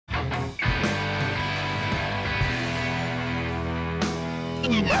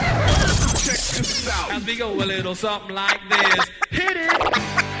this out. As we go a little something like this. Hit it!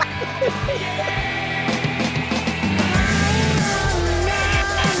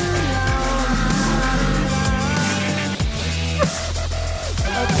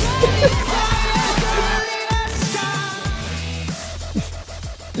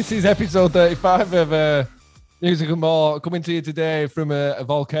 This is episode 35 of Music and More, coming to you today from a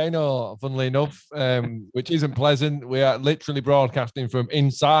volcano, funnily enough, which isn't pleasant. We are literally broadcasting from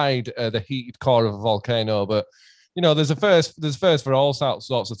inside the heated core of a volcano, but you know, there's a first for all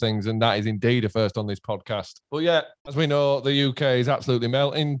sorts of things, and that is indeed a first on this podcast. But yeah, as we know, the UK is absolutely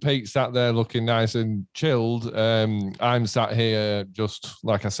melting. Pete sat there looking nice and chilled. I'm sat here, just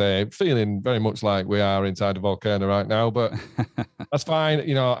like I say, feeling very much like we are inside a volcano right now, but that's fine.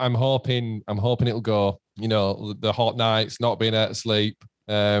 You know, I'm hoping it'll go. You know, the hot nights, not being able to sleep.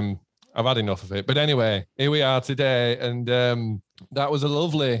 I've had enough of it. But anyway, here we are today, and that was a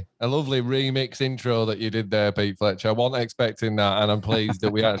lovely remix intro that you did there, Pete Fletcher. I wasn't expecting that, and I'm pleased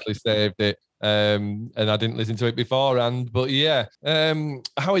that we actually saved it. And I didn't listen to it beforehand. But yeah,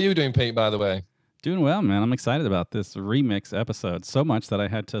 how are you doing, Pete, by the way? Doing well, man. I'm excited about this remix episode so much that I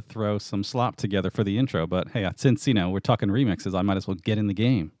had to throw some slop together for the intro. But hey, since, you know, we're talking remixes, I might as well get in the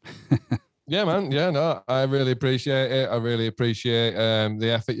game. Yeah, man. Yeah, no, I really appreciate it. I really appreciate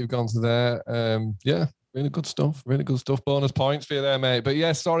the effort you've gone to there. Yeah, really good stuff. Really good stuff. Bonus points for you there, mate. But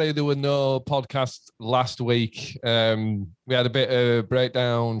yeah, sorry there were no podcasts last week. We had a bit of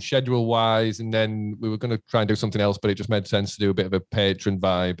breakdown schedule-wise, and then we were going to try and do something else, but it just made sense to do a bit of a patron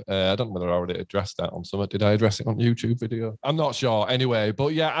vibe. I don't know whether I already addressed that on something. Did I address it on YouTube video? I'm not sure. Anyway,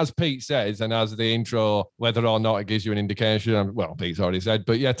 but yeah, as Pete says, and as the intro, whether or not it gives you an indication, well, Pete's already said,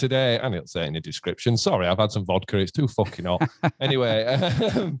 but yeah, today, and it'll say in the description, sorry, I've had some vodka. It's too fucking hot.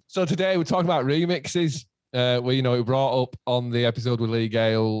 Anyway, so today we're talking about remixes. We brought up on the episode with Lee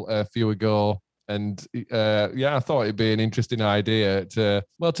Gale a few ago. And yeah, I thought it'd be an interesting idea to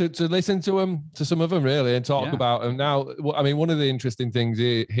listen to them, to some of them really, and talk about them. Now, I mean, one of the interesting things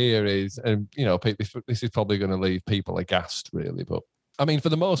here is, and you know, this is probably going to leave people aghast, really. But I mean, for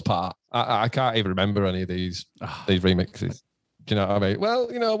the most part, I can't even remember any of these remixes. Do you know what I mean?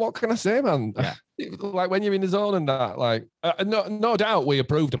 Well, you know, what can I say, man? Yeah. Like when you're in the zone and that, like, no doubt we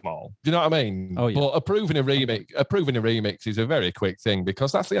approved them all. Do you know what I mean? Oh, yeah. But approving a remix is a very quick thing,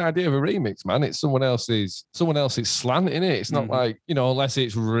 because that's the idea of a remix, man. It's someone else's slant in it. It's not like, you know, unless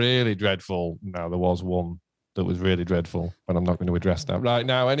it's really dreadful. Now, there was one that was really dreadful, but I'm not going to address that right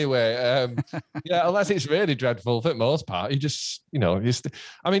now. Anyway, yeah, unless it's really dreadful, for the most part, you just, you know,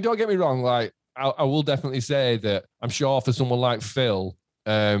 I mean, don't get me wrong, like, I will definitely say that I'm sure for someone like Phil,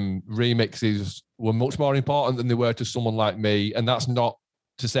 remixes were much more important than they were to someone like me. And that's not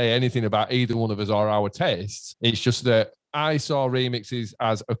to say anything about either one of us or our tastes. It's just that I saw remixes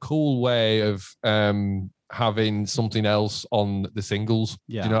as a cool way of having something else on the singles.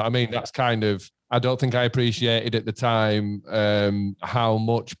 Yeah. You know what I mean? That's kind of, I don't think I appreciated at the time how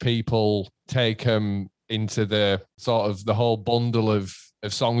much people take into the sort of the whole bundle of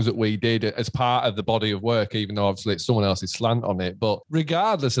songs that we did as part of the body of work, even though obviously it's someone else's slant on it. But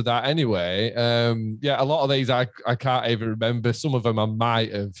regardless of that anyway, yeah, a lot of these I can't even remember. Some of them I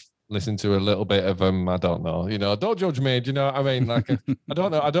might have listened to a little bit of them. I don't know. You know, don't judge me. Do you know what I mean? Like, I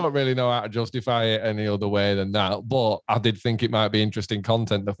don't know. I don't really know how to justify it any other way than that. But I did think it might be interesting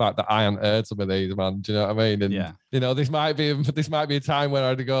content. The fact that I hadn't heard some of these, man. Do you know what I mean? And yeah, you know, this might be a time where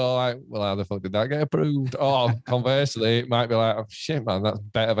I'd go like, well, how the fuck did that get approved? Or conversely, it might be like, oh, shit, man, that's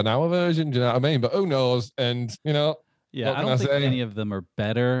better than our version. Do you know what I mean? But who knows? And you know. Yeah, I don't think any of them are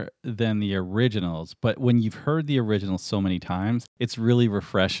better than the originals, but when you've heard the originals so many times, it's really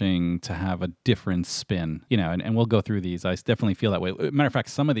refreshing to have a different spin, you know, and we'll go through these. I definitely feel that way. Matter of fact,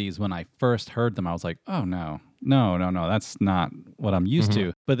 some of these, when I first heard them, I was like, oh, no, that's not what I'm used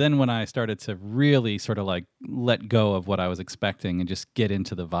to. But then when I started to really sort of like let go of what I was expecting and just get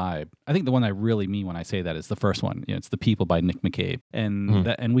into the vibe, I think the one I really mean when I say that is the first one. You know, it's The People by Nick McCabe. And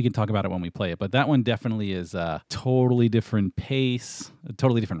and we can talk about it when we play it. But that one definitely is a totally different pace, a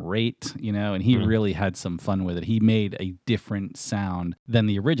totally different rate, you know, and he really had some fun with it. He made a different sound than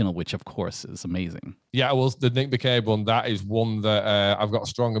the original, which of course is amazing. Yeah, well, the Nick McCabe one, that is one that I've got a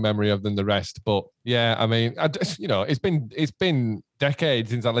stronger memory of than the rest. But yeah, I mean, you know, it's been decades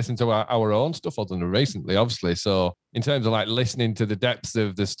since I listened to our own stuff, other than recently, obviously. So in terms of like listening to the depths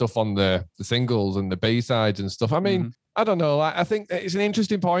of the stuff on the singles and the B-sides and stuff, I mean, I don't know. I think it's an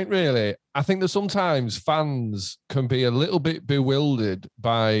interesting point, really. I think that sometimes fans can be a little bit bewildered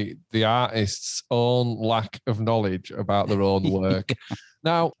by the artist's own lack of knowledge about their own work.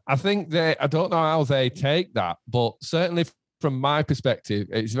 Now, I think I don't know how they take that, but certainly from my perspective,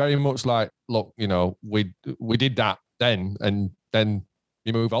 it's very much like, look, you know, we did that then, and then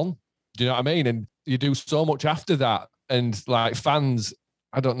you move on. Do you know what I mean? And you do so much after that, and like fans,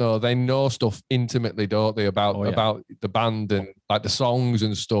 I don't know, they know stuff intimately, don't they, about the band and like the songs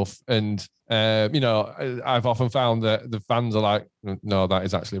and stuff. And you know, I've often found that the fans are like, no, that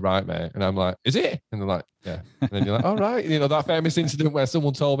is actually right, mate. And I'm like, is it? And they're like, yeah. And then you're like, all right. You know, that famous incident where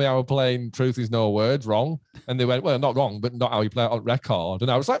someone told me I was playing Truth Is No Words wrong. And they went, well, not wrong, but not how you play it on record. And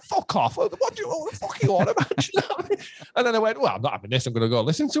I was like, fuck off. What the fuck you on about? And then I went, well, I'm not having this. I'm going to go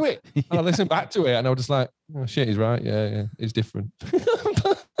listen to it. And I listened back to it and I was just like, oh shit, he's right. Yeah, it's different. Do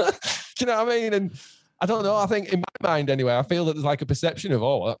you know what I mean? And I don't know. I think in my mind, anyway, I feel that there's like a perception of,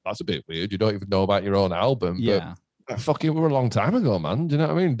 oh, that's a bit weird. You don't even know about your own album. Yeah. But fucking, we were a long time ago, man. Do you know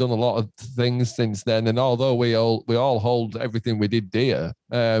what I mean? Done a lot of things since then. And although we all hold everything we did dear,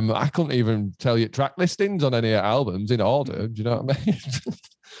 I couldn't even tell you track listings on any albums in order. Do you know what I mean?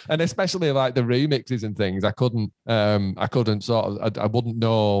 And especially like the remixes and things, I couldn't sort of, I wouldn't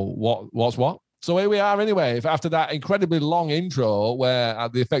know what's what. So here we are anyway, after that incredibly long intro where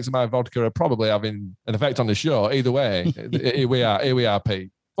the effects of my vodka are probably having an effect on the show. Either way, here we are, Pete.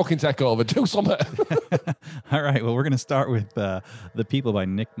 Fucking take over, do something. All right, well, we're going to start with The People by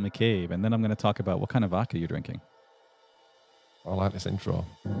Nick McCabe, and then I'm going to talk about what kind of vodka you're drinking. I like this intro.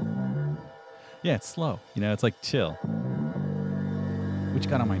 Yeah, it's slow. You know, it's like chill. Which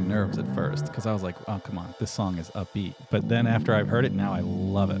got on my nerves at first, because I was like, oh, come on, this song is upbeat. But then after I've heard it, now I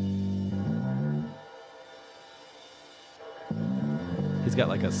love it. He's got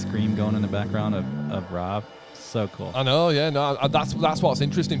like a scream going in the background of Rob. So cool. I know, yeah. No, that's what's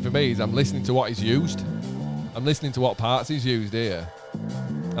interesting for me is I'm listening to what he's used. I'm listening to what parts he's used here.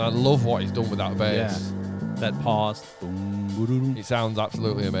 And I love what he's done with that bass. Yeah. That pause. Boom, it sounds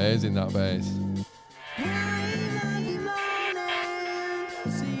absolutely amazing, that bass.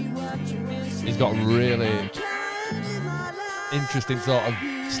 He's got really interesting sort of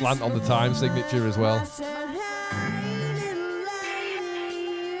slant on the time signature as well.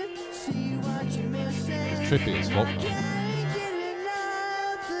 Trippy as fuck, man.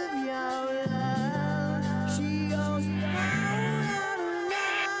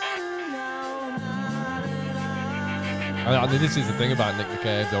 I mean, this is the thing about Nick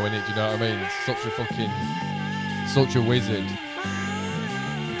McCabe, though, isn't it? Do you know what I mean? It's such a wizard.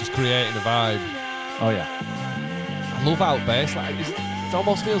 Just creating a vibe. Oh, yeah. I love how bass line, it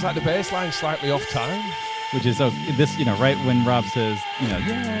almost feels like the bass line's slightly off time. Which is, this, you know, right when Rob says, you know,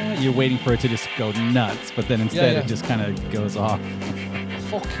 yeah, you're waiting for it to just go nuts, but then instead it just kind of goes off.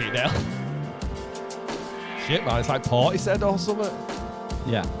 Fucking hell. Shit, man, it's like Portishead or something.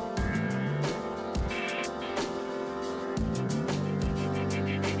 Yeah.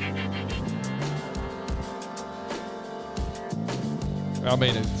 I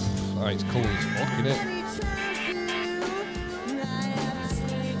mean, it's cool as fuck, isn't it?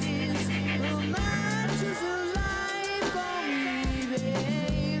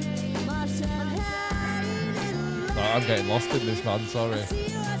 I'm getting lost in this, man, sorry.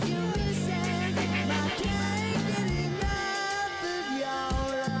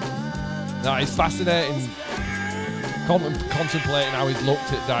 No, it's fascinating contemplating how he's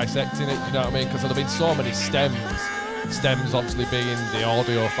looked at dissecting it, you know what I mean? Because there have been so many stems obviously being the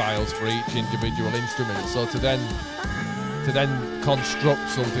audio files for each individual instrument. So to then construct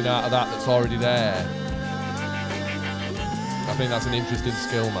something out of that that's already there, I think that's an interesting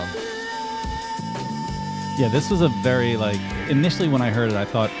skill, man. Yeah, this was a very, like, initially when I heard it, I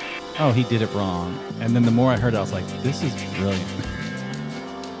thought, oh, he did it wrong. And then the more I heard it, I was like, this is brilliant.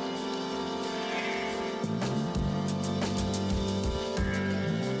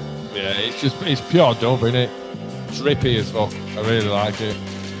 Yeah, it's pure dub, isn't it? Trippy as fuck. I really like it.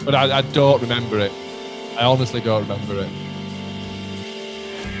 But I don't remember it. I honestly don't remember it.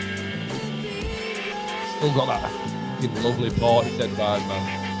 Still got that fucking lovely Portishead vibe,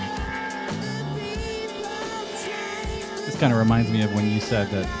 man. This kind of reminds me of when you said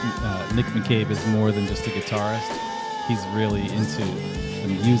that Nick McCabe is more than just a guitarist. He's really into the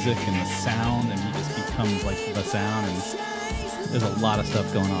music and the sound, and he just becomes like the sound, and there's a lot of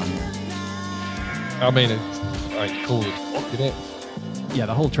stuff going on here. I mean, it's like cool as fuck, isn't it? Yeah,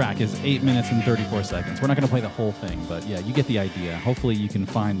 the whole track is 8 minutes and 34 seconds. We're not going to play the whole thing, but yeah, you get the idea. Hopefully you can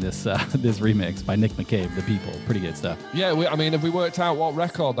find this this remix by Nick McCabe, The People. Pretty good stuff. Yeah, I mean, have we worked out what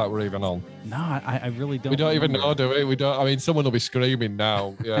record that we're even on? No, I really don't. We don't even know, do we? We don't. I mean, someone will be screaming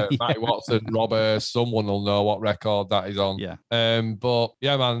now. Yeah, Matty Watson, Robert, someone will know what record that is on. Yeah. But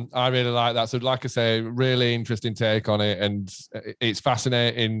yeah, man, I really like that. So like I say, really interesting take on it, and it's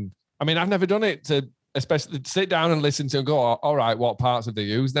fascinating. I mean, I've never done it to especially sit down and listen to and go, all right, what parts have they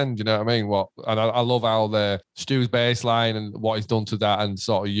used then? Do you know what I mean? And I love how the Stu's bass line and what he's done to that and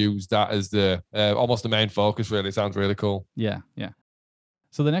sort of use that as the almost the main focus. Really, it sounds really cool. Yeah.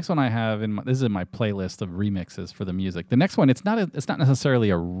 So the next one I have this is in my playlist of remixes for the music. The next one, it's not necessarily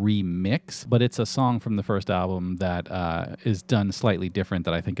a remix, but it's a song from the first album that is done slightly different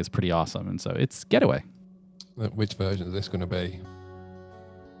that I think is pretty awesome. And so it's Getaway. Which version is this going to be?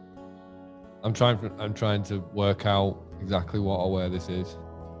 I'm trying to work out exactly what or where this is.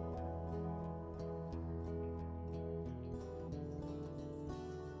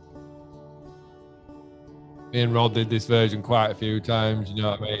 Me and Rod did this version quite a few times, you know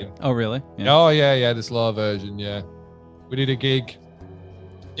what I mean? Oh, really? Yeah. Oh, yeah, the slow version, yeah. We did a gig.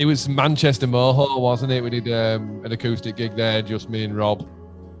 It was Manchester Moho, wasn't it? We did an acoustic gig there, just me and Rob.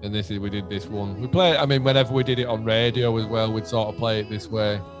 And we did this one. We play, I mean, whenever we did it on radio as well, we'd sort of play it this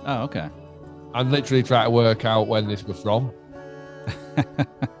way. Oh, okay. And literally try to work out when this was from.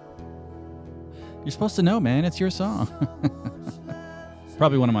 You're supposed to know, man. It's your song.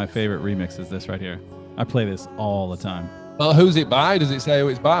 Probably one of my favorite remixes, this right here. I play this all the time. Well, who's it by? Does it say who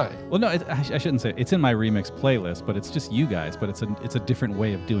it's by? Well, no, I shouldn't say. It's in my remix playlist, but it's just you guys. But it's a different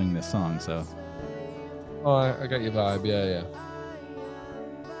way of doing this song. So. Oh, I get your vibe. Yeah.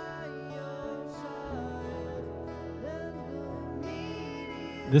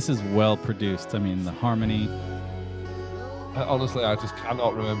 This is well produced. I mean, the harmony. Honestly, I just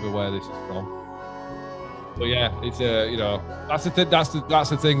cannot remember where this is from. But yeah, it's that's the thing. That's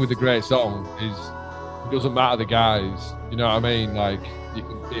the thing with the great song is it doesn't matter the guys. You know what I mean? Like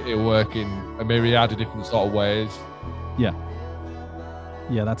it'll work in a myriad of different sort of ways. Yeah,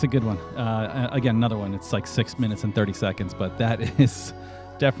 that's a good one. Again, another one. It's like 6 minutes and 30 seconds, but that is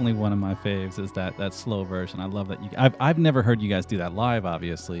definitely one of my faves. Is that slow version? I love that. I've never heard you guys do that live,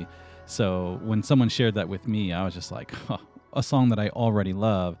 obviously. So when someone shared that with me, I was just like, a song that I already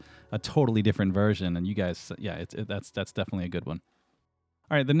love, a totally different version, and you guys, that's definitely a good one.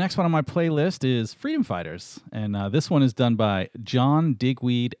 All right, the next one on my playlist is Freedom Fighters, and this one is done by John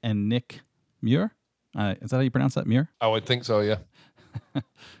Digweed and Nick Muir. Is that how you pronounce that, Muir? I would think so, yeah.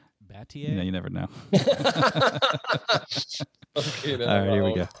 Battier? Yeah, you never know. Okay, all right, here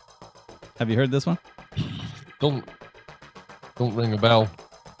we go. Have you heard this one? Don't ring a bell.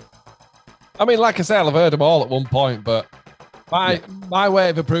 I mean, like I said, I've heard them all at one point, but my way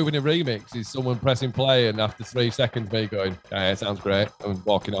of approving a remix is someone pressing play and after 3 seconds me going, it sounds great, and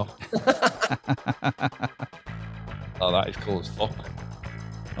walking off. Oh, that is cool as fuck.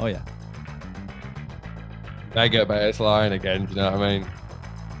 Oh, yeah. Mega bass line again, do you know what I mean?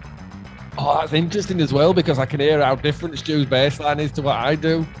 Oh, that's interesting as well because I can hear how different Stu's bass line is to what I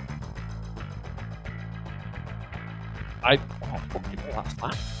do. Fucking hell, that's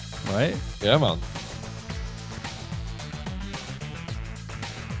that. Right? Yeah, man.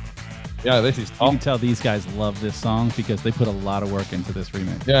 Yeah, this is top. You can tell these guys love this song because they put a lot of work into this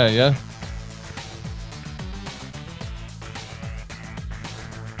remix. Yeah.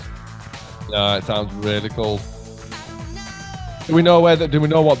 Yeah, it sounds really cool. Do we know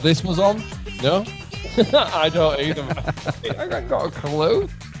what this was on? No? I don't either. I haven't got a clue.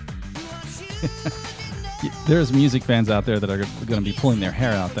 There's music fans out there that are going to be pulling their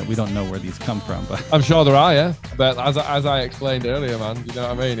hair out that we don't know where these come from. But I'm sure there are, yeah. But as I explained earlier, man, you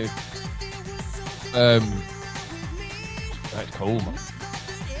know what I mean? That's cool, man.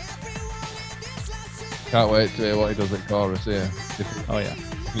 Can't wait to hear what he does in chorus here. Oh yeah,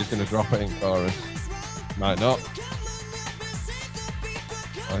 he's gonna drop it in chorus. Might not.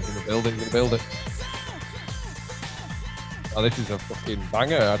 I'm gonna build it. Oh, this is a fucking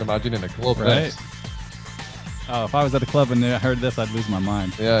banger, I'd imagine, in a club, right? Oh, if I was at a club and I heard this, I'd lose my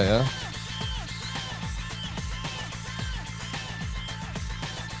mind. Yeah.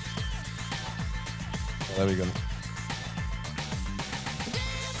 Oh, there we go.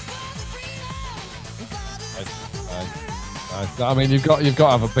 Nice. I mean, you've got to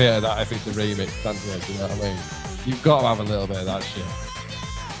have a bit of that if it's a remix, haven't you? Do you know what I mean? You've got to have a little bit of that shit.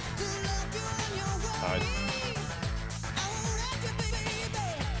 Nice.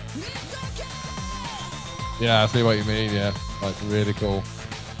 Yeah, I see what you mean. Yeah, that's really cool.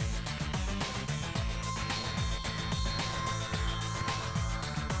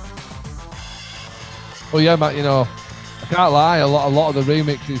 Well, yeah, Matt. You know, I can't lie. A lot of the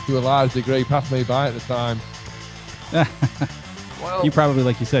remixes, to a large degree, passed me by at the time. Well, you probably,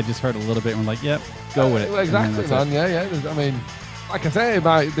 like you said, just heard a little bit and were like, "Yep, go with it." Exactly, man. Yeah. I mean, like I say,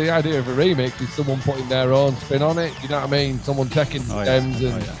 the idea of a remix is someone putting their own spin on it. You know what I mean? Someone checking stems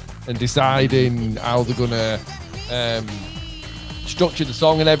and deciding how they're gonna structure the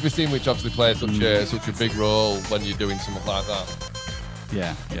song and everything, which obviously plays such a big role when you're doing something like that.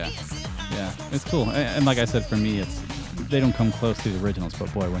 Yeah. It's cool. And like I said, for me, they don't come close to the originals.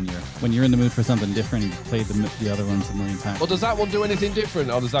 But boy, when you're in the mood for something different, and you play the other ones a million times. Well, does that one do anything different,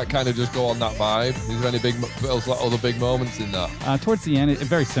 or does that kind of just go on that vibe? Is there any other big moments in that? Towards the end,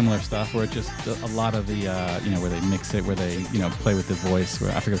 very similar stuff where it just a lot of the where they mix it, where they play with the voice.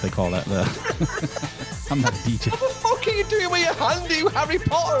 Where I forget what they call that. I'm not a DJ. What the fuck are you doing with your hand? Are you Harry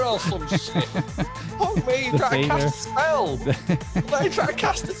Potter or some shit? Fuck me, you trying to cast a spell. They try to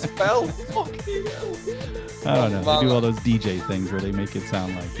cast a spell. Fuck you. I don't know. They do all those DJ things where they make it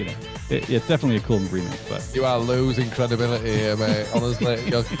sound like, it's definitely a cool remix. But you are losing credibility here, mate. Honestly,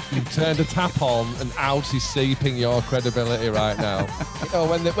 you turned a tap on and out is seeping your credibility right now.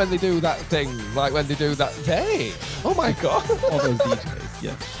 When they do that thing, like when they do that, hey, oh my god, all those DJs.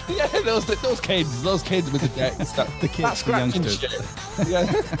 Yeah, those kids with the decks, the kids, the youngsters. Shit.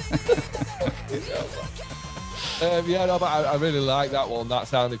 Yeah. But I really like that one. That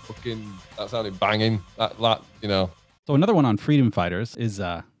sounded banging. That. So another one on Freedom Fighters is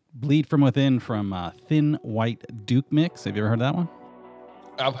 "Bleed from Within" from Thin White Duke Mix. Have you ever heard that one?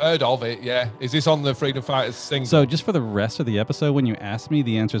 I've heard of it. Yeah. Is this on the Freedom Fighters single? So just for the rest of the episode, when you ask me,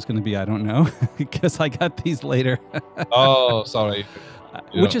 the answer is going to be I don't know because I got these later. Oh, sorry.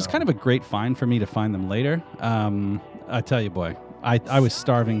 Which is kind of a great find for me to find them later. I tell you, boy, I was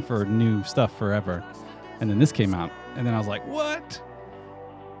starving for new stuff forever. And then this came out. And then I was like, what?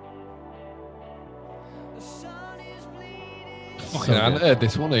 Fucking, I haven't heard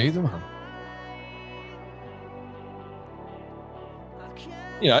this one either, man.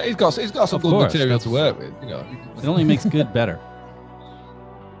 He's got some good material to work with. It only makes good better.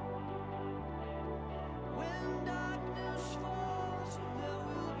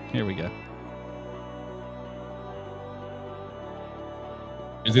 Here we go.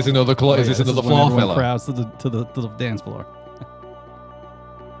 Is this another floor filler? Crowds to the dance floor.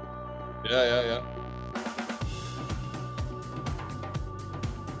 Yeah.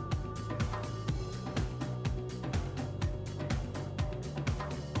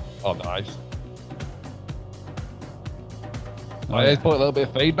 Oh, nice. Let's put a little bit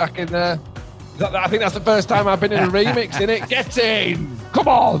of feedback in there. I think that's the first time I've been in a remix, innit? Get in! Come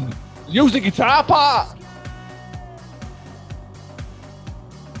on! Use the guitar part!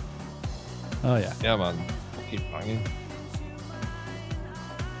 Oh, yeah. Yeah, man. Keep banging.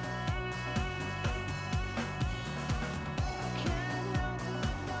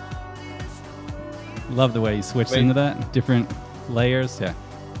 Love the way you switched into that. Different layers. Yeah.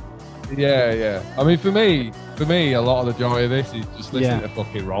 Yeah. I mean, for me, a lot of the joy of this is just listening to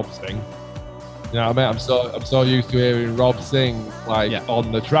fucking Rob sing. You know what I mean? I'm so used to hearing Rob sing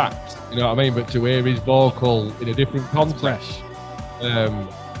on the tracks. You know what I mean? But to hear his vocal in a different context,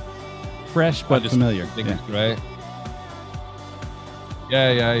 fresh but familiar. I think it's great.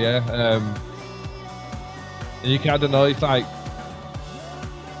 Yeah. You kind of know it's like,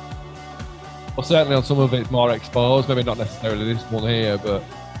 well, certainly on some of it's more exposed. Maybe not necessarily this one here, but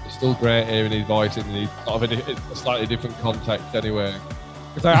it's still great hearing his voice in a slightly different context anyway.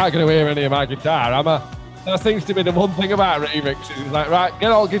 Because I ain't going to hear any of my guitar, that seems to be the one thing about remixes. It's like, right, get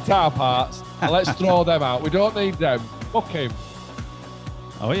all guitar parts and let's throw them out. We don't need them. Fuck him.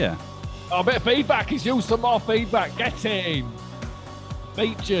 Oh, yeah. Oh, a bit of feedback. He's used some more feedback. Get him.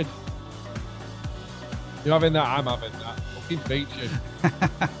 Featured. You're having that? I'm having that. Fucking featured.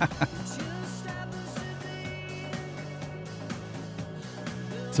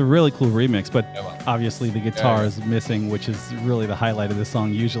 It's a really cool remix, but obviously the guitar is missing, which is really the highlight of the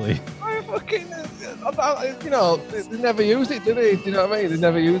song usually. I fucking, they never used it, did they? Do you know what I mean? They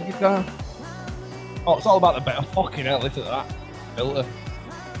never used guitar. Oh, it's all about the better. Fucking hell, listen to that filter.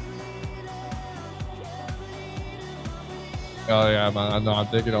 Oh yeah, man, I know, I'm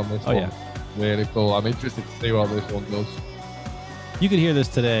digging on this one. Yeah. Really cool. I'm interested to see what this one does. You could hear this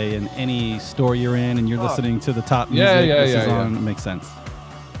today in any store you're in and you're listening to the top music this is on. It makes sense.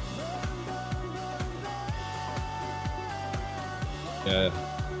 Yeah.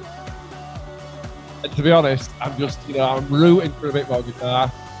 And to be honest, I'm just, I'm rooting for a bit more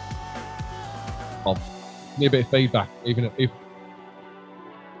guitar. Need a bit of feedback, even if.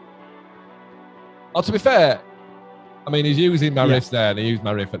 Oh, to be fair, I mean, he's using my riffs there, and he used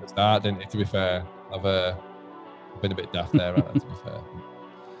my riff at the start, didn't he? To be fair, I've been a bit daft there, right? To be fair.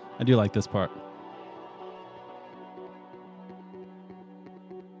 I do like this part.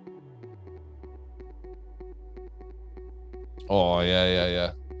 Oh,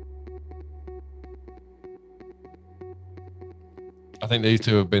 yeah. I think these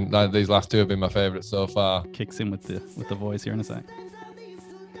two have been like these last two have been my favourites so far. Kicks in with the voice here in a sec.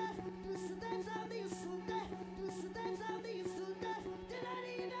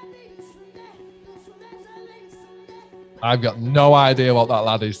 I've got no idea what that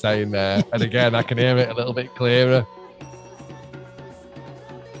lad is saying there. And again, I can hear it a little bit clearer.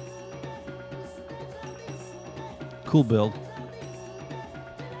 Cool build.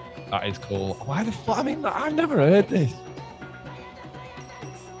 That is cool. Why the fuck? I mean, I've never heard this.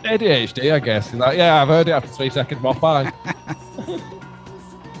 ADHD, I guess. Like, yeah, I've heard it after 3 seconds. What by?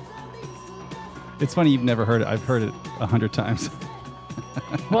 It's funny you've never heard it. I've heard it 100 times.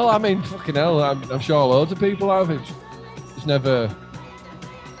 Well, I mean, fucking hell. I'm sure loads of people have. It's never,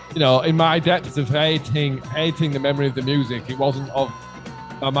 you know, in my depths of hating the memory of the music, it wasn't of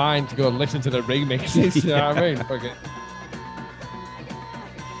my mind to go and listen to the remixes. You know what I mean? Fuck it.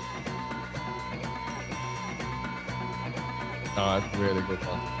 No, it's really good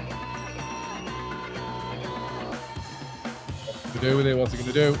one. What's he gonna do with it? What's he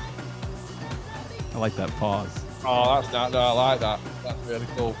gonna do? I like that pause. Oh, that's not. No, I like that. That's really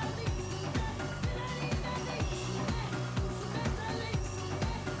cool.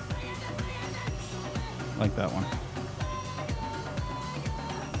 I like that one.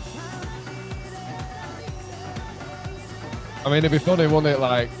 I mean, it'd be funny, wouldn't it?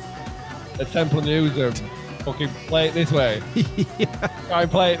 Like, a Temple News fucking play it this way. Yeah. Try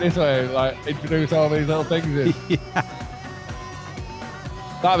and play it this way. Like, introduce all these little things in. Yeah.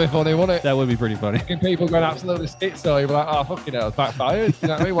 That'd be funny, wouldn't it? That would be pretty funny. Fucking people going absolutely schizo. You'd be like, oh, fucking hell, it's backfired. You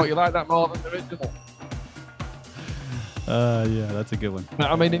know what I mean? What, you like that more than the original? Yeah, that's a good one.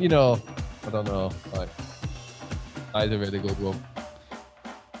 I mean, you know, I don't know. Like, that is a really good one.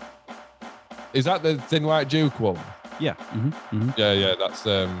 Is that the Thin White Duke one? Yeah. Mm-hmm. Yeah,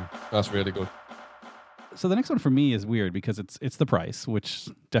 that's really good. So the next one for me is weird because it's The Price, which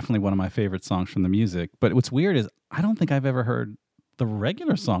definitely one of my favorite songs from the music. But what's weird is I don't think I've ever heard the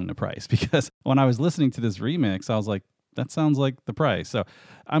regular song The Price, because when I was listening to this remix, I was like, that sounds like The Price. So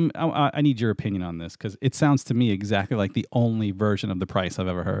I need your opinion on this, because it sounds to me exactly like the only version of The Price I've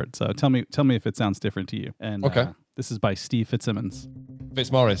ever heard. So tell me if it sounds different to you. And okay. This is by Steve Fitzsimmons.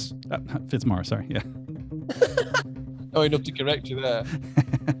 Fitzmaurice. Fitzmaurice, sorry. Yeah. Oh, enough to correct you there.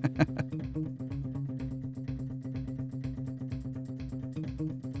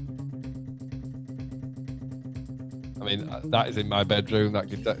 I mean, that is in my bedroom. That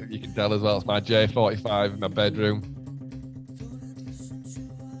you can tell as well. It's my J45 in my bedroom.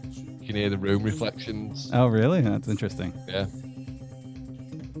 You can hear the room reflections. Oh, really? That's interesting. Yeah.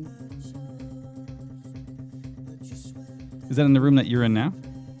 Is that in the room that you're in now?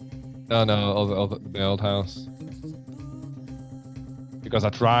 No, the old house. Because I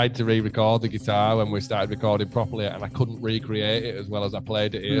tried to re-record the guitar when we started recording properly, and I couldn't recreate it as well as I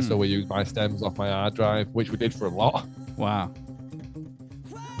played it here. So we used my stems off my hard drive, which we did for a lot. Wow.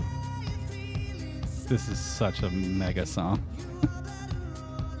 This is such a mega song.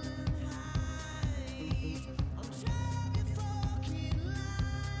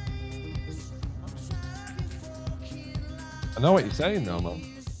 I know what you're saying though, man.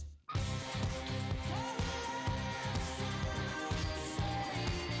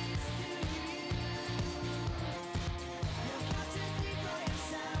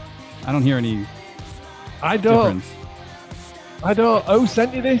 I don't hear any I don't. difference. Who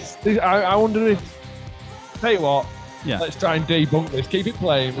sent you this? I wonder if. Tell you what. Yeah. Let's try and debunk this. Keep it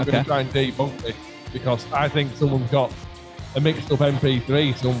playing. We're going to try and debunk this because I think someone's got a mixed up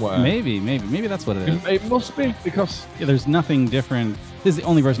MP3 somewhere. Maybe that's what it is. It must be because. Yeah, there's nothing different. This is the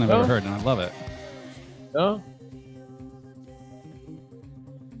only version I've ever heard, and I love it. No.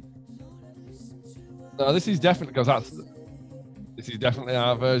 No, this is definitely because this is definitely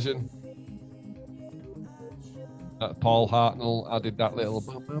our version. Paul Hartnell added that little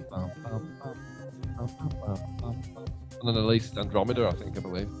and then released Andromeda, I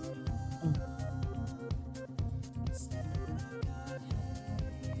believe.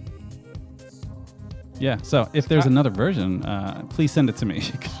 Yeah, so if there's another version, please send it to me.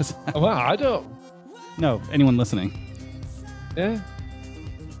 Well, I don't. No, anyone listening. Yeah.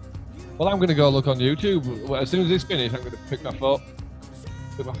 Well, I'm going to go look on YouTube. Well, as soon as it's finished, I'm going to pick my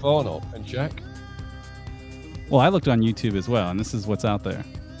phone up and check. Well, I looked on YouTube as well, and this is what's out there.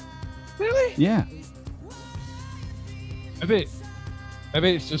 Really? Yeah. Maybe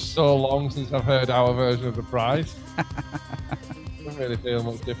it's just so long since I've heard our version of The Price. I don't really feel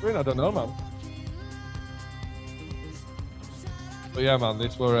much different. I don't know, man. But yeah, man,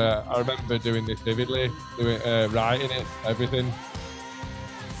 this were. I remember doing this vividly, writing it, everything.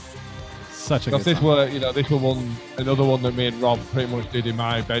 Such a Because good this song. this was another one that me and Rob pretty much did in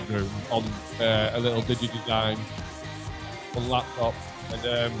my bedroom on a little DigiDesign on laptop,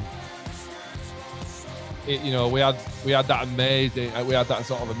 and we had that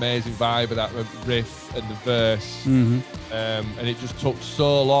sort of amazing vibe of that riff and the verse, and it just took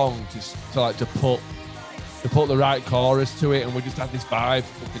so long to put the right chorus to it, and we just had this vibe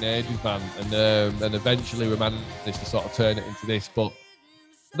for fucking ages, man, and eventually we managed to sort of turn it into this, but.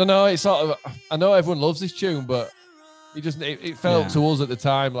 I don't know. It's sort of. I know everyone loves this tune, but it felt to us at the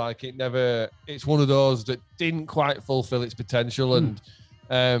time like it never. It's one of those that didn't quite fulfill its potential, and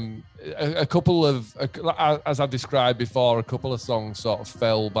a couple of, as I've described before, a couple of songs sort of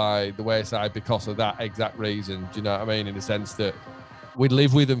fell by the wayside because of that exact reason. Do you know what I mean? In the sense that we'd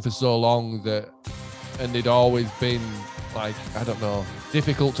lived with them for so long and they'd always been like, I don't know,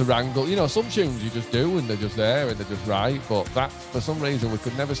 difficult to wrangle. Some tunes you just do and they're just there and they're just right. But that, for some reason, we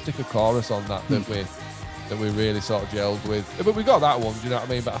could never stick a chorus on that we really sort of gelled with. But we got that one, do you know what I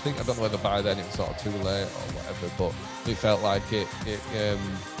mean? But I don't know whether by then it was sort of too late or whatever. But it felt like it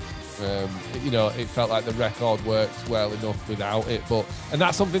felt like the record works well enough without it. And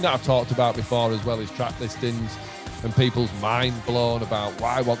that's something that I've talked about before as well, is track listings and people's mind blown about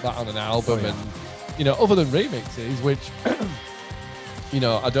why I want that on an album. And other than remixes, which you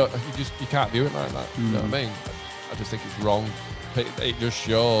can't do it like that. You know what I mean? I just think it's wrong. It just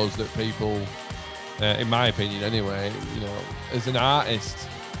shows that people, in my opinion anyway, as an artist,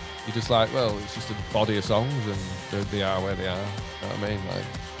 you're just like, well, it's just a body of songs and they are where they are. You know what I mean? Like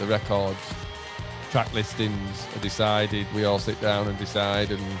the records, track listings are decided. We all sit down and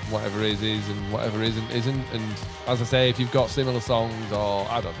decide, and whatever is and whatever isn't. And as I say, if you've got similar songs, or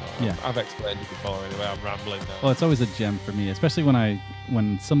I don't know, Yeah. I've explained it before anyway. I'm rambling now. Well, it's always a gem for me, especially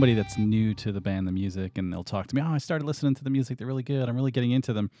when somebody that's new to the band, the music, and they'll talk to me. Oh, I started listening to the music. They're really good. I'm really getting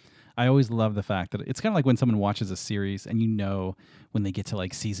into them. I always love the fact that it's kind of like when someone watches a series and when they get to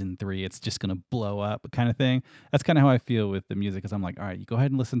like season 3, it's just going to blow up kind of thing. That's kind of how I feel with the music, because I'm like, all right, you go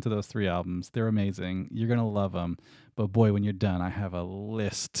ahead and listen to those 3 albums. They're amazing. You're going to love them. But boy, when you're done, I have a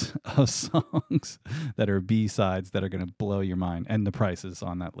list of songs that are B-sides that are going to blow your mind, and the prices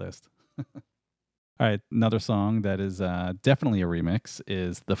on that list. All right, another song that is definitely a remix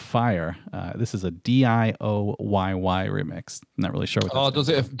is The Fire. This is a DIOYY remix. I'm not really sure what does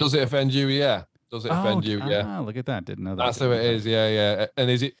it offend you? Yeah. Does it offend you? Yeah. Look at that. Didn't know that. That's who it is. Yeah.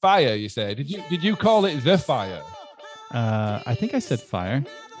 And is it Fire, you say? Did you call it The Fire? I think I said Fire.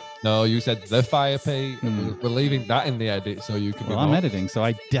 No, you said The Fire, Pete. We're leaving that in the edit so you can Well, I'm editing, so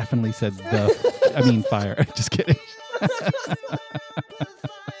I definitely said Fire. Just kidding.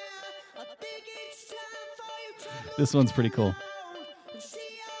 This one's pretty cool.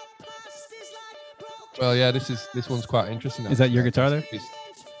 Well, yeah, this one's quite interesting. Is that your guitar there?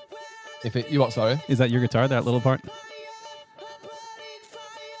 You what? Sorry. Is that your guitar? That little part?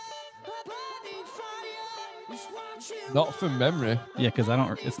 Not from memory. Yeah, because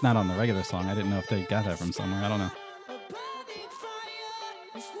it's not on the regular song. I didn't know if they got that from somewhere. I don't know.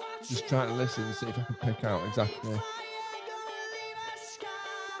 Just trying to listen and see if I can pick out exactly.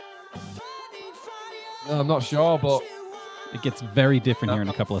 No, I'm not sure, but it gets very different here in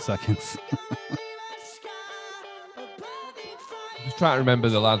a couple of seconds. I'm just trying to remember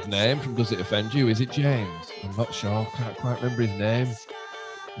the lad's name from Does It Offend You? Is it James? I'm not sure. Can't quite remember his name.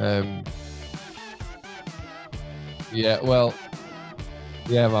 Yeah, well,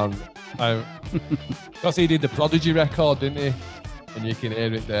 yeah, man. Because he did the Prodigy record, didn't he? And you can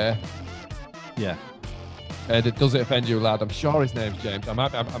hear it there. Yeah. Does It Offend You, lad? I'm sure his name's James. I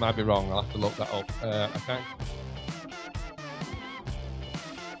might be wrong. I'll have to look that up. I can't.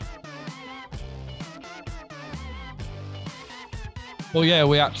 Well, yeah,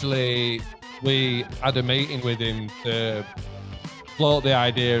 we had a meeting with him to float the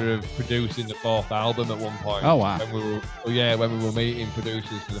idea of producing the 4th album at one point. Oh, wow. When we were meeting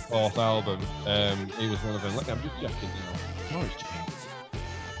producers for the 4th album, he was one of them. Look, I'm just checking now. Sure, it's James.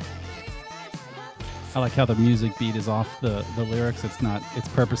 I like how the music beat is off the lyrics. It's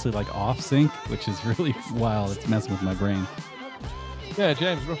purposely like off sync, which is really wild. It's messing with my brain. Yeah,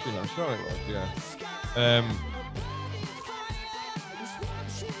 James Rushing, I'm sure it was, yeah.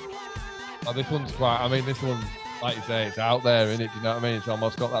 This one's this one, like you say, it's out there, isn't it? Do you know what I mean? It's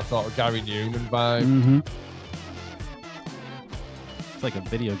almost got that sort of Gary Newman vibe. Mm-hmm. It's like a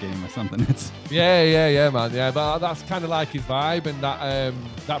video game or something. Yeah, man. Yeah, but that's kind of like his vibe, and that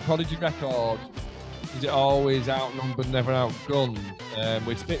Prodigy record. Is It Always Outnumbered, Never Outgunned,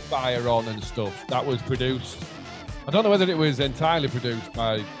 with Spitfire on and stuff. That was produced. I don't know whether it was entirely produced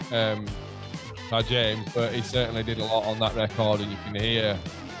by James, but he certainly did a lot on that record, and you can hear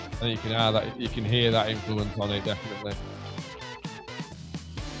And you can hear that influence on it, definitely.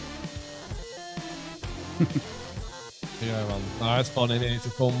 Yeah, man. No, it's fun, isn't it? It's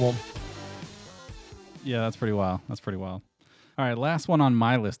a fun one. Yeah, that's pretty wild. All right, last one on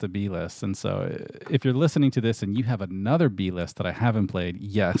my list of B lists. And so if you're listening to this and you have another B list that I haven't played,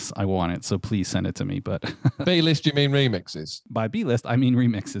 yes, I want it. So please send it to me. But B list, you mean remixes? By B list, I mean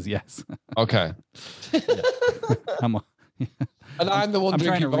remixes, yes. Okay. And I'm the one I'm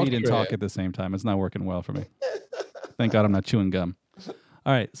trying to read vodka and talk here. at the same time. It's not working well for me. Thank God I'm not chewing gum.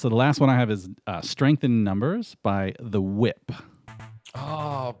 All right, so the last one I have is Strength in Numbers by The Whip.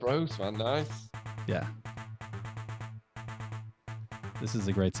 Oh, Bruce, man, nice. Yeah. This is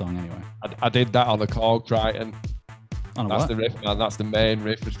a great song anyway. I did that on the Korg Triton. That's what? the riff, man. That's the main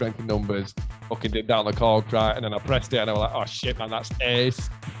riff for Strength in Numbers. Fucking did that on the Korg Triton, and then I pressed it, and I was like, oh shit, man, that's ace.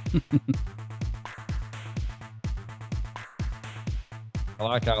 I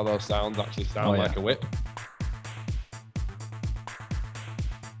like how those sounds actually sound like a whip.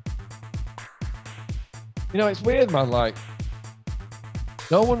 You know, it's weird, man. Like,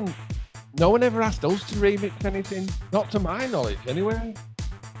 no one ever asked us to remix anything. Not to my knowledge, anyway.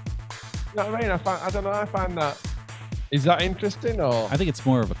 You know what I mean? I don't know. I find that. Is that interesting, or? I think it's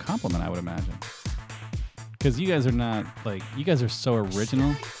more of a compliment, I would imagine. Because you guys are not, like, you guys are so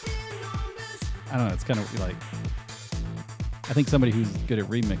original. I don't know. It's kind of like, I think somebody who's good at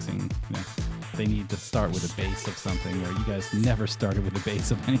remixing, you know, they need to start with a bass of something, where you guys never started with a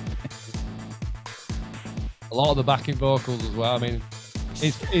bass of anything. A lot of the backing vocals as well. I mean,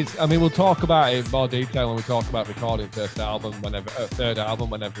 I mean, we'll talk about it in more detail when we talk about recording third album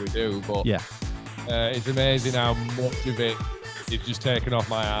whenever we do. But yeah, it's amazing how much of it is just taken off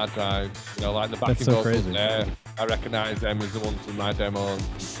my hard drive. You know, like the backing vocals crazy. there. I recognise them as the ones from my demos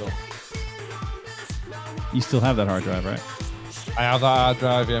and stuff. You still have that hard drive, right? I have that hard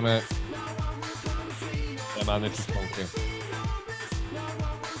drive, yeah, mate. Yeah, man, this is funky.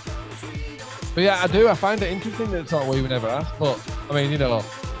 But yeah, I do. I find it interesting that it's not we would never ask. But I mean, you know,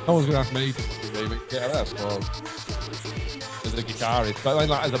 no one's going to ask me to remix it, I suppose. As a guitarist, but I mean,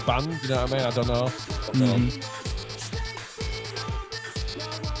 like as a band, you know what I mean? I don't know.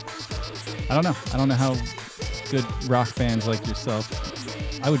 I don't know how good rock bands like yourself.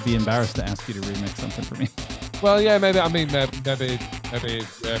 I would be embarrassed to ask you to remix something for me. Well, yeah, maybe. I mean, maybe. I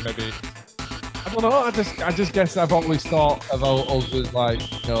don't know. I just guess I've always thought about us as like,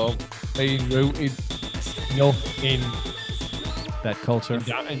 you know, being rooted enough in that culture.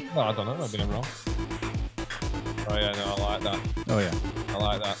 No, I don't know. Maybe I'm wrong. Oh yeah, no, I like that. Oh yeah, I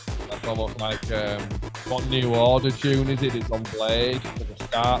like that. That's almost like what New Order tune is it? It's on Blade at the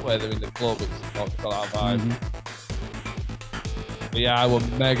start where they're in the club. It's got that vibe. Mm-hmm. But yeah, I was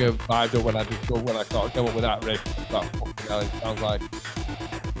mega vibed up when I sort of came up with that riff. That fucking hell, it sounds like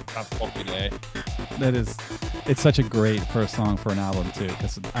that's fucking A. It's such a great first song for an album too,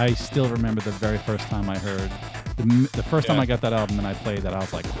 because I still remember the very first time I heard the first time I got that album and I played that, I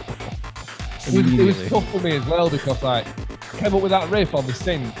was like, it was tough for me as well because like I came up with that riff on the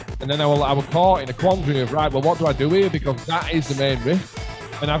synth and then I was caught in a quandary of right, well, what do I do here, because that is the main riff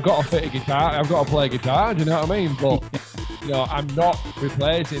and I've got to fit a guitar, I've got to play guitar, do you know what I mean? But you know, I'm not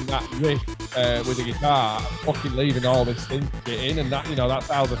replacing that riff with a guitar. I'm fucking leaving all this synth shit in, and that, you know, that's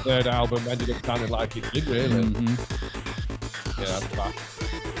how the third album ended up sounding like it did, really. Mm-hmm. Yeah, that's that.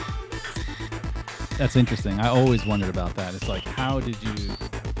 That's interesting. I always wondered about that. It's like, how did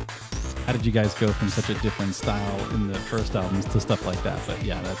you guys go from such a different style in the first albums to stuff like that? But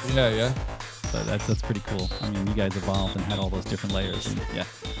yeah, that's pretty cool. I mean, you guys evolved and had all those different layers, and yeah,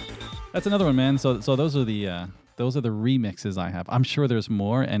 that's another one, man. So those are the remixes I have. I'm sure there's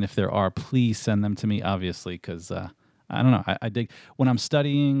more, and if there are, please send them to me, obviously, because I don't know. I dig when I'm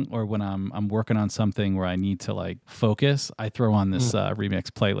studying or when I'm working on something where I need to like focus. I throw on this remix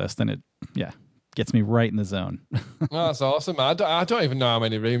playlist, and it gets me right in the zone. Oh, that's awesome. I don't even know how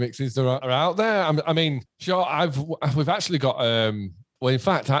many remixes there are out there. I mean, sure, we've actually got well, in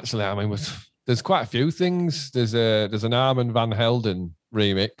fact, actually, I mean, there's quite a few things. There's an Armand Van Helden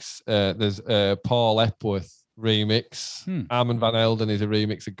remix. There's Paul Epworth remix. Armand Van Helden is a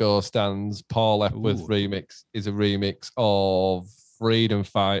remix of Ghost Dance. Paul Epworth remix is a remix of Freedom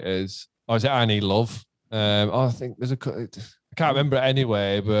Fighters. Or is it I Need Love? I think there's I can't remember it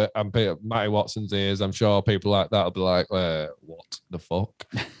anyway, but I'm Matty Watson's ears. I'm sure people like that will be like, what the fuck?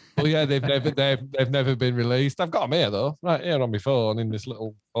 But yeah, they've never been released. I've got them here though, right here on my phone in this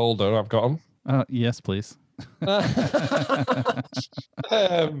little folder. I've got them. Yes, please.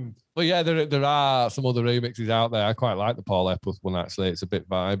 But yeah, there are some other remixes out there. I quite like the Paul Epworth one, actually. It's a bit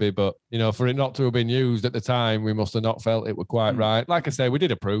vibey, but for it not to have been used at the time, we must have not felt it were quite right. Like I say, we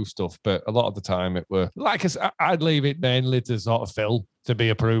did approve stuff, but a lot of the time it were, like I said, I'd leave it mainly to sort of Phil to be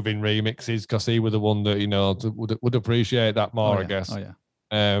approving remixes, because he was the one that, would appreciate that more, I guess. Oh, yeah.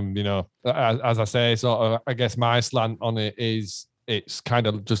 As I say, sort of, I guess my slant on it is it's kind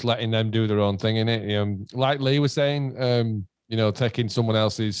of just letting them do their own thing in it. Like Lee was saying, taking someone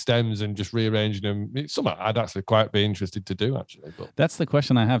else's stems and just rearranging them. It's something I'd actually quite be interested to do, actually. But that's the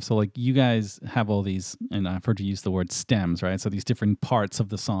question I have. So, like, you guys have all these, and I've heard you use the word stems, right? So these different parts of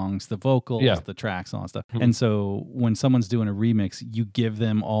the songs, the vocals, the tracks, all that stuff. Mm-hmm. And so when someone's doing a remix, you give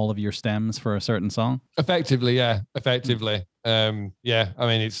them all of your stems for a certain song? Effectively, yeah. Effectively. I mean,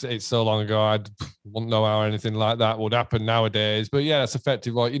 it's so long ago, I wouldn't know how anything like that would happen nowadays. But yeah, it's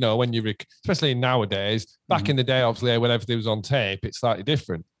effective. Like, when you, especially nowadays, back in the day, obviously, when everything was on tape, it's slightly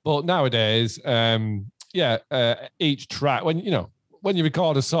different. But nowadays, each track, when you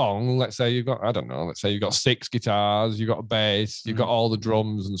record a song, let's say you've got 6 guitars, you've got a bass, you've got all the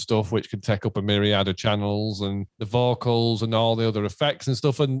drums and stuff, which can take up a myriad of channels, and the vocals and all the other effects and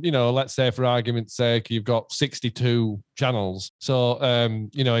stuff. And, let's say for argument's sake, you've got 62 channels. So,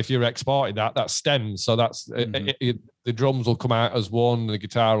 if you're exporting that's stems. So that's, the drums will come out as one, the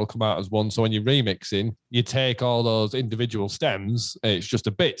guitar will come out as one. So when you're remixing, you take all those individual stems, it's just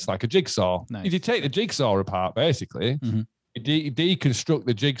a bits, like a jigsaw. Nice. You take the jigsaw apart, basically. Mm-hmm. You deconstruct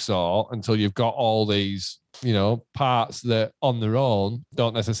the jigsaw until you've got all these, parts that on their own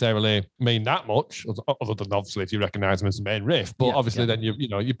don't necessarily mean that much, other than obviously if you recognize them as the main riff. But obviously then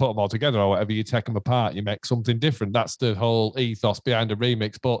you put them all together or whatever, you take them apart, you make something different. That's the whole ethos behind a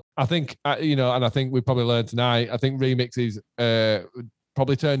remix. But I think, and I think we probably learned tonight, I think remixes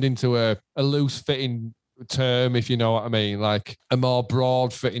probably turned into a loose fitting term, if you know what I mean, like a more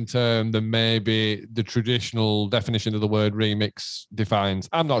broad fitting term than maybe the traditional definition of the word remix defines.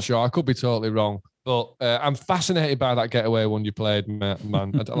 I'm not sure. I could be totally wrong, but I'm fascinated by that Getaway one you played, man.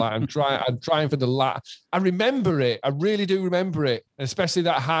 I'm trying for the I remember it. I really do remember it, especially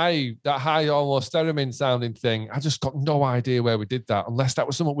that high almost theremin sounding thing. I just got no idea where we did that, unless that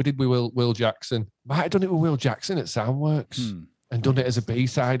was something we did with Will Jackson. Might have done it with Will Jackson at Soundworks. And done it as a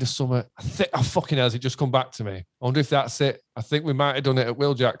B-side or something. I think, fucking hell, has it just come back to me? I wonder if that's it. I think we might have done it at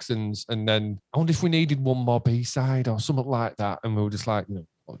Will Jackson's, and then I wonder if we needed one more B-side or something like that. And we were just like,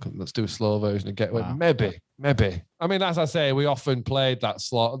 let's do a slow version of Getaway. Wow. Maybe. I mean, as I say, we often played that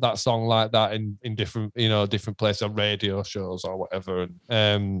song like that in different, different places on radio shows or whatever.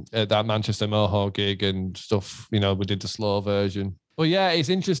 And at that Manchester Moho gig and stuff, we did the slow version. But yeah, it's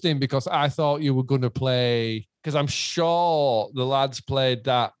interesting because I thought you were going to play, because I'm sure the lads played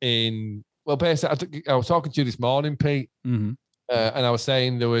that in, well, basically, I was talking to you this morning, Pete, and I was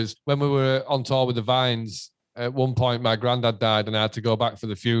saying there was, when we were on tour with the Vines, at one point my granddad died and I had to go back for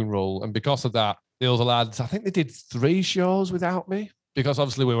the funeral. And because of that, the other lads, I think they did 3 shows without me, because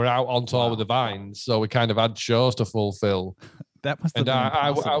obviously we were out on tour with the Vines. So we kind of had shows to fulfill. That must have been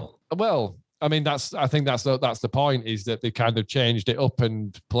impossible. I mean, I think that's the point, is that they kind of changed it up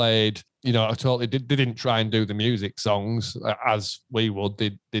and played, totally they didn't try and do the music songs as we would.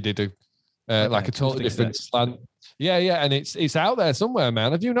 They did like a totally different slant. Yeah, and it's out there somewhere,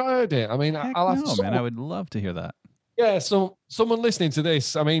 man. Have you not heard it? I mean, man, I would love to hear that. Yeah, so someone listening to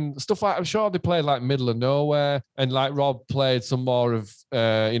this, I mean, stuff like, I'm sure they played like Middle of Nowhere, and like Rob played some more of,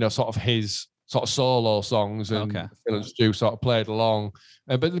 sort of his sort of solo songs, and Phil and Stu sort of played along.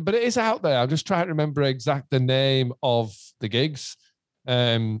 But it is out there. I'm just trying to remember the name of the gigs.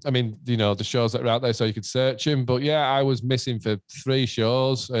 I mean, the shows that are out there, so you could search them. But yeah, I was missing for 3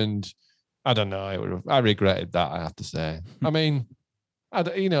 shows, and I don't know. I regretted that, I have to say. I mean,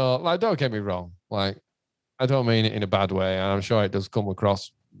 don't get me wrong. Like, I don't mean it in a bad way, and I'm sure it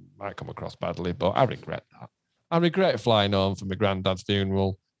might come across badly, but I regret that. I regret flying home for my granddad's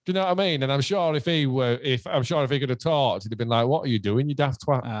funeral. Do you know what I mean? And I'm sure if he could have talked, he'd have been like, "What are you doing, you daft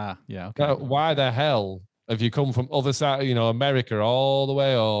twat?" Yeah. Okay. Why the hell have you come from other side, America, all the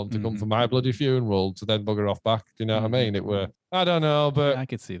way home to come for my bloody funeral to then bugger off back? Do you know what I mean? I don't know, but I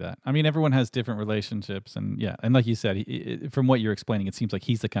could see that. I mean, everyone has different relationships, and and like you said, from what you're explaining, it seems like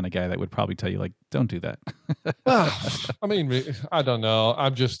he's the kind of guy that would probably tell you, like, don't do that. I mean, I don't know.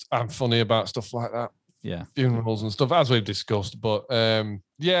 I'm funny about stuff like that. Yeah, funerals and stuff, as we've discussed. But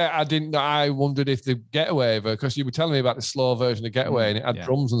I wondered if the Getaway, because you were telling me about the slow version of Getaway and it had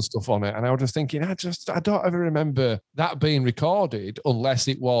drums and stuff on it, and I was just thinking, I don't ever remember that being recorded, unless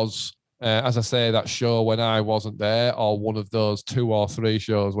it was as I say, that show when I wasn't there, or one of those 2 or 3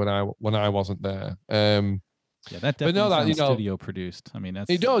 shows when I wasn't there. Yeah, that But definitely no, that sounds you know, studio produced. I mean, that's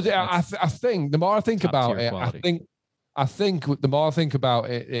it does. I think the more I think about top-tier it, quality. I think the more I think about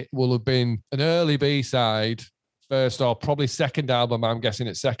it, it will have been an early B-side, first or probably second album. I'm guessing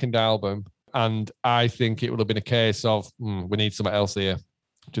it's second album, and I think it would have been a case of we need something else here.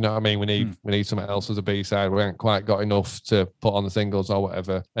 Do you know what I mean? We need something else as a B-side. We haven't quite got enough to put on the singles or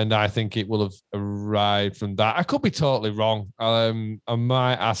whatever. And I think it will have arrived from that. I could be totally wrong. I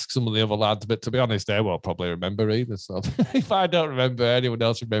might ask some of the other lads, but to be honest, they won't probably remember either. So if I don't remember anyone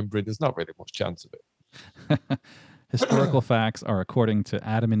else remembering, there's not really much chance of it. Historical facts are according to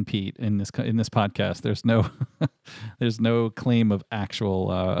Adam and Pete in this podcast. There's no claim of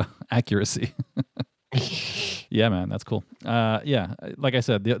actual accuracy. Yeah, man, that's cool. Yeah, like I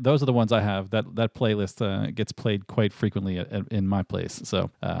said, those are the ones I have. That playlist gets played quite frequently in my place. So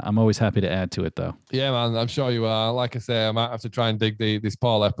I'm always happy to add to it, though. Yeah, man, I'm sure you are. Like I say, I might have to try and dig this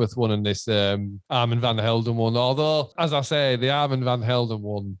Paul Epworth one and this Armin van Helden one. Although, as I say, the Armin van Helden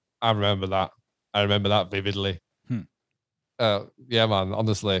one, I remember that vividly. Yeah, man,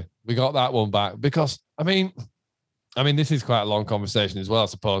 honestly, we got that one back because, I mean, this is quite a long conversation as well, I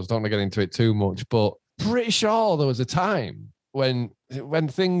suppose. Don't want to get into it too much, but pretty sure there was a time when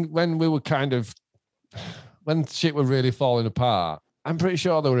we were kind of, when shit were really falling apart. I'm pretty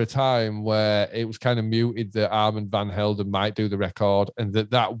sure there was a time where it was kind of muted that Armin van Helden might do the record and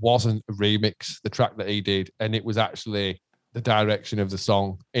that wasn't a remix, the track that he did, and it was actually the direction of the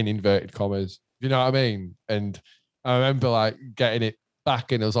song in inverted commas. You know what I mean? And I remember like getting it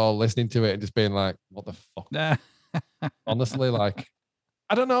back and us all listening to it and just being like, what the fuck? Honestly, like,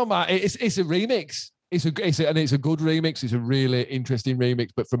 I don't know, man. It's a remix. It's a good remix. It's a really interesting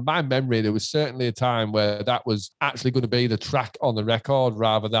remix. But from my memory, there was certainly a time where that was actually going to be the track on the record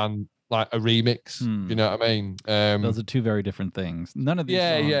rather than like a remix. You know what I mean? Those are two very different things. None of these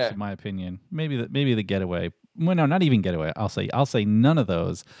songs, in my opinion, maybe the Getaway. Well, no, not even Getaway. I'll say none of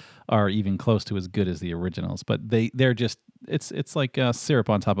those are even close to as good as the originals. But they're just it's like syrup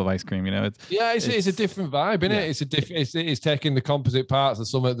on top of ice cream. You know? It's a different vibe, isn't it? It's taking the composite parts of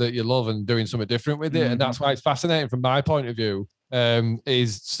something that you love and doing something different with it, and that's why it's fascinating from my point of view.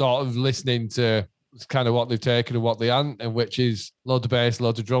 Is sort of listening to kind of what they've taken and what they aren't, and which is loads of bass,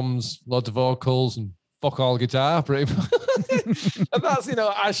 loads of drums, loads of vocals, and fuck all guitar, pretty much. And that's,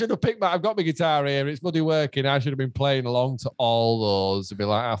 I should have picked I've got my guitar here, it's bloody working. I should have been playing along to all those and be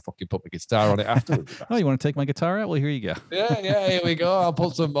like, I'll fucking put my guitar on it afterwards. Oh, you want to take my guitar out? Well, here you go. Yeah, here we go. I'll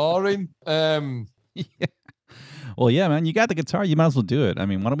put some more in. Yeah. Well, yeah, man, you got the guitar. You might as well do it. I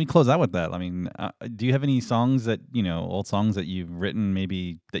mean, why don't we close out with that? I mean, do you have any songs that, old songs that you've written,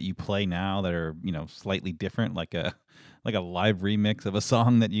 maybe that you play now that are, slightly different, like a live remix of a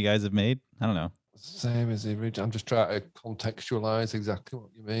song that you guys have made? I don't know. Same as the original. I'm just trying to contextualize exactly what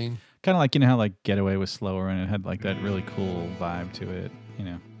you mean. Kind of like, how like Getaway was slower and it had like that really cool vibe to it,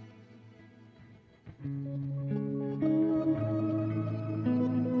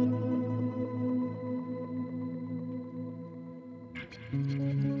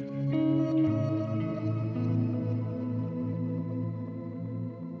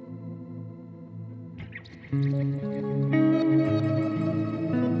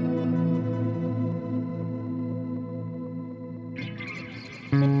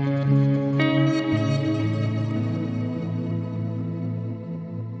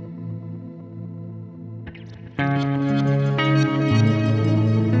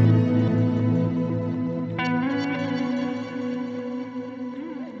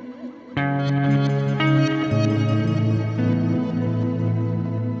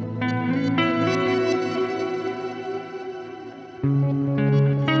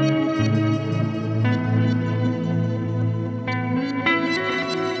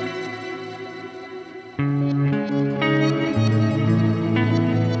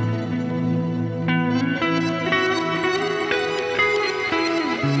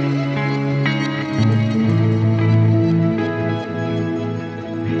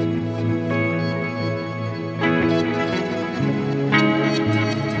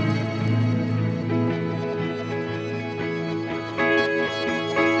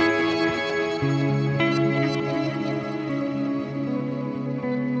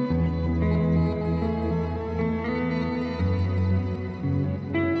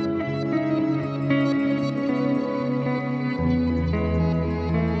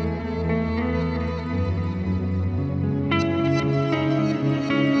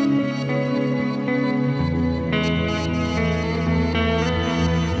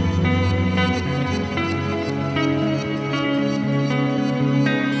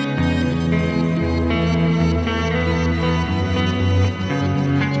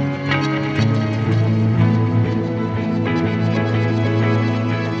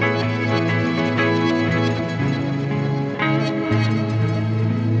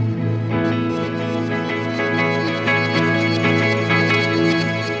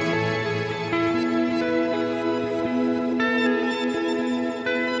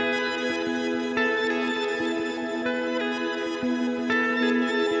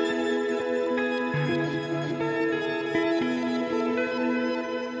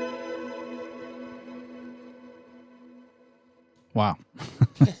 Wow.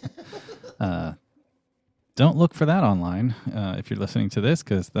 Don't look for that online if you're listening to this,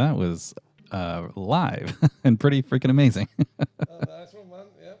 because that was live and pretty freaking amazing. Nice one, man.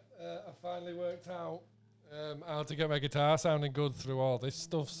 Yep. I finally worked out how to get my guitar sounding good through all this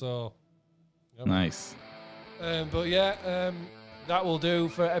stuff. So, yep. Nice. But yeah, that will do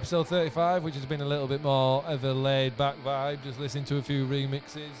for episode 35, which has been a little bit more of a laid-back vibe, just listening to a few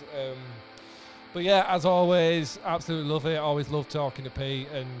remixes. But yeah, as always, absolutely love it. Always love talking to Pete,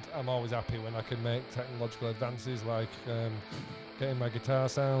 and I'm always happy when I can make technological advances like getting my guitar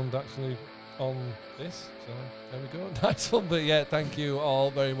sound actually on this. So there we go. Nice one. But yeah, thank you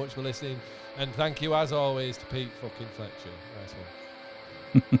all very much for listening, and thank you as always to Pete fucking Fletcher. Nice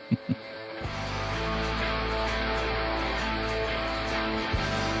one.